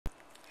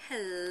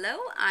Hello,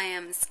 I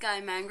am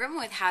Sky Mangrum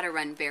with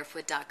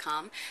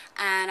howtorunbarefoot.com,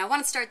 and I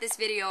want to start this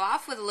video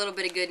off with a little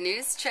bit of good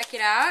news. Check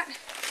it out.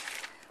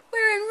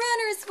 We're in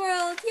Runner's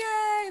World!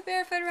 Yay!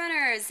 Barefoot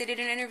Runners! They did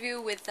an interview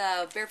with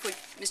Barefoot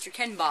Mr.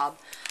 Ken Bob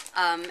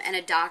and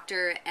a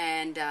doctor,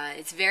 and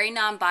it's very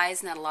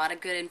non-biased and had a lot of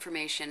good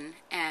information,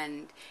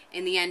 and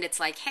in the end it's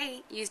like,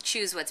 hey, you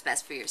choose what's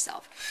best for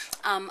yourself.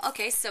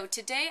 Okay, so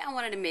today I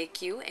wanted to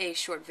make you a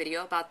short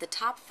video about the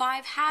top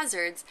 5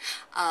 hazards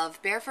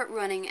of barefoot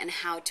running and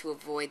how to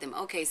avoid them.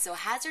 Okay, so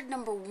hazard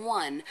number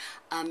 1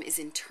 is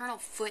internal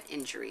foot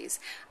injuries.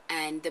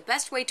 And the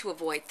best way to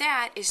avoid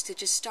that is to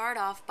just start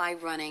off by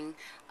running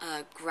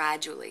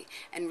gradually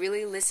and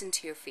really listen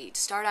to your feet.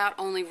 Start out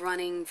only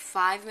running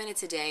 5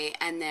 minutes a day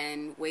and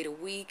then wait a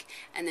week,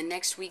 and the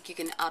next week you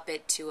can up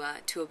it to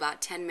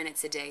about 10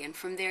 minutes a day, and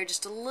from there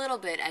just a little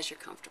bit as you're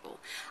comfortable.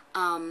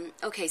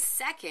 Okay,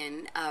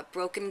 second,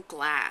 broken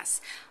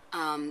glass.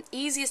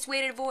 Easiest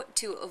way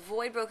to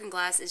avoid broken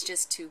glass is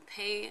just to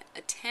pay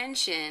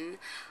attention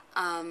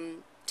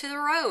to the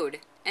road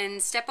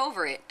and step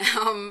over it.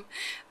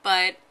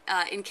 But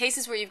in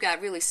cases where you've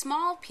got really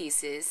small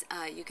pieces,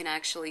 you can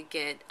actually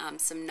get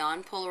some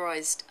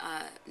non-polarized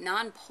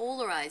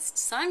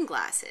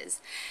sunglasses,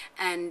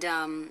 and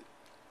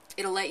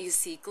it'll let you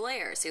see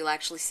glare, so you'll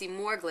actually see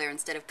more glare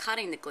instead of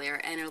cutting the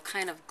glare, and it'll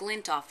kind of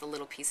glint off the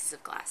little pieces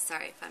of glass.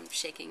 Sorry if I'm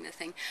shaking the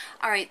thing.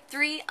 Alright,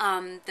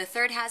 the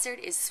third hazard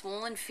is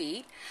swollen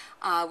feet,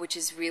 which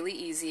is really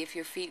easy. If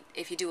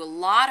you do a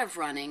lot of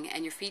running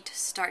and your feet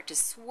start to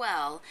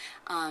swell,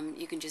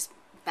 you can just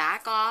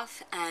back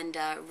off and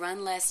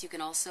run less. You can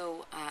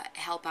also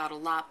help out a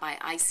lot by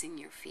icing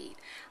your feet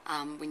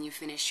when you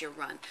finish your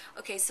run.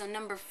 Okay, so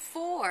number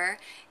 4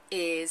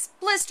 is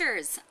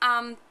blisters,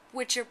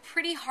 which are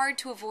pretty hard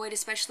to avoid,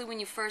 especially when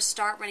you first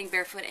start running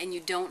barefoot and you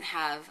don't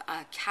have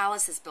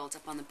calluses built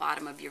up on the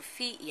bottom of your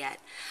feet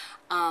yet.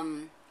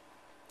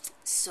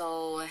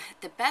 So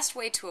the best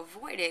way to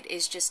avoid it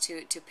is just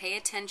to pay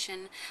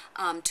attention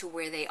to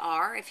where they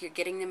are, if you're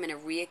getting them in a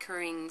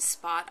reoccurring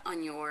spot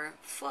on your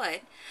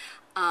foot,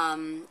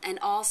 and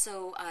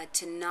also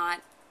to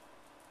not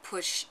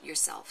push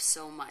yourself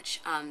so much,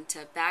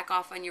 to back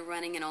off on your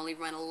running and only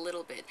run a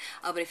little bit.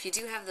 But if you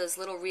do have those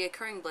little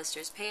reoccurring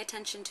blisters, pay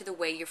attention to the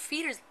way your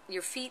feet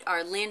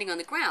are landing on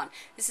the ground.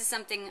 This is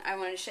something I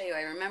wanted to show you.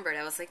 I remembered.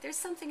 I was like, there's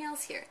something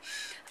else here.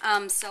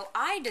 So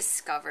I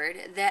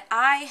discovered that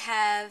I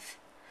have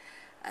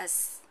a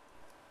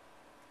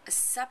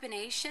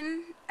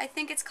supination, I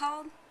think it's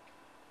called.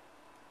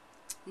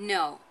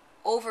 No.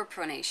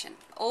 Overpronation,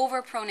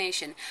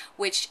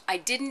 which I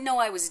didn't know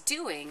I was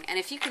doing, and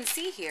if you can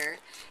see here,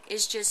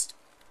 is just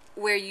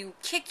where you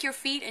kick your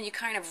feet and you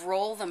kind of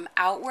roll them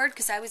outward,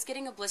 because I was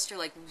getting a blister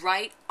like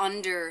right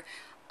under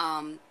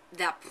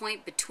that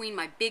point between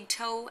my big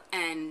toe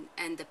and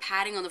the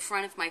padding on the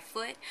front of my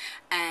foot,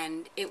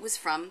 and it was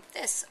from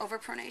this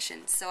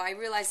overpronation. So I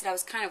realized that I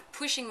was kind of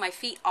pushing my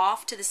feet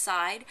off to the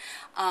side,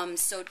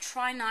 so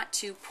try not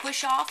to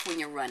push off when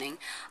you're running,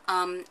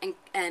 and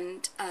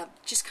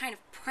just kind of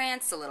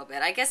prance a little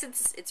bit. I guess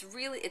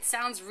it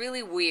sounds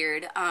really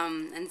weird,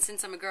 and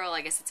since I'm a girl,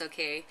 I guess it's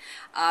okay,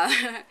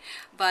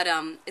 but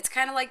it's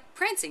kind of like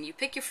prancing. You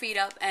pick your feet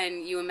up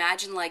and you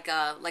imagine like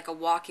a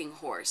walking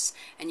horse,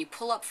 and you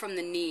pull up from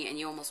the knee and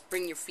you almost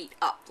bring your feet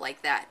up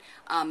like that,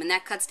 and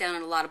that cuts down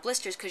on a lot of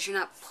blisters because you're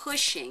not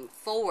pushing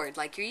forward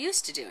like you're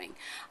used to doing.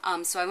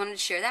 So I wanted to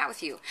share that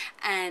with you.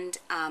 And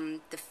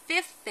the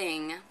fifth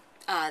thing,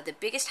 the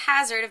biggest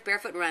hazard of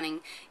barefoot running,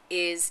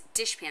 is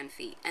dishpan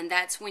feet, and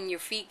that's when your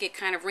feet get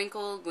kind of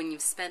wrinkled when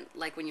you've spent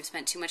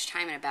too much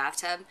time in a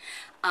bathtub,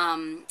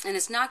 and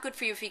it's not good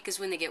for your feet because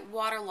when they get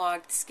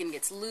waterlogged, the skin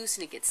gets loose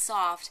and it gets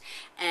soft,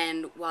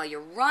 and while you're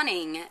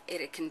running,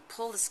 it can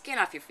pull the skin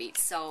off your feet,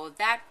 so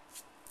that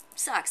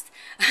sucks.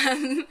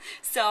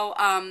 So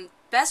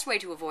best way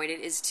to avoid it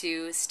is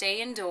to stay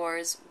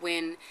indoors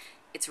when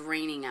it's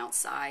raining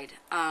outside,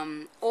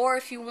 or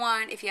if you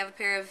have a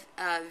pair of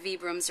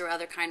Vibrams or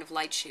other kind of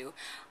light shoe,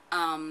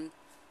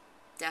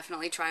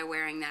 definitely try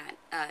wearing that,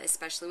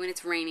 especially when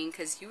it's raining,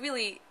 because you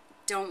really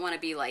don't want to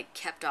be like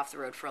kept off the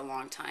road for a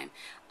long time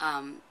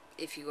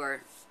if you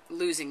are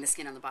losing the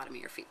skin on the bottom of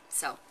your feet.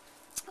 So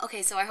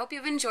okay, so I hope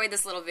you've enjoyed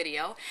this little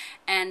video,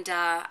 and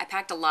I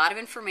packed a lot of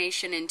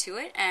information into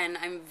it, and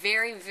I'm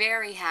very,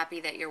 very happy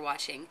that you're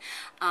watching.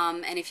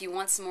 And if you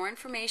want some more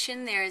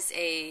information, there's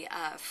a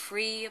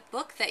free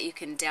book that you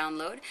can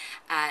download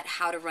at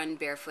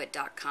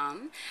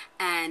howtorunbarefoot.com,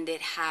 and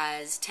it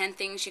has 10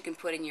 things you can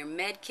put in your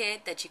med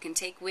kit that you can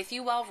take with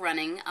you while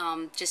running,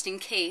 just in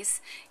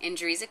case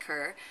injuries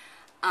occur.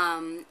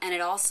 And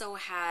it also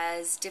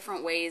has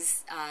different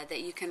ways that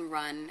you can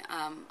run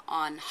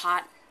on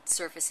hot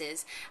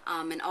surfaces,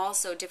 and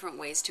also different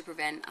ways to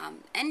prevent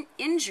an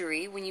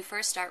injury when you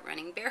first start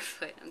running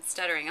barefoot. I'm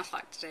stuttering a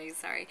lot today,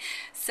 sorry.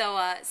 So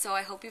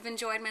I hope you've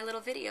enjoyed my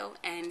little video,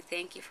 and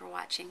thank you for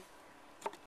watching.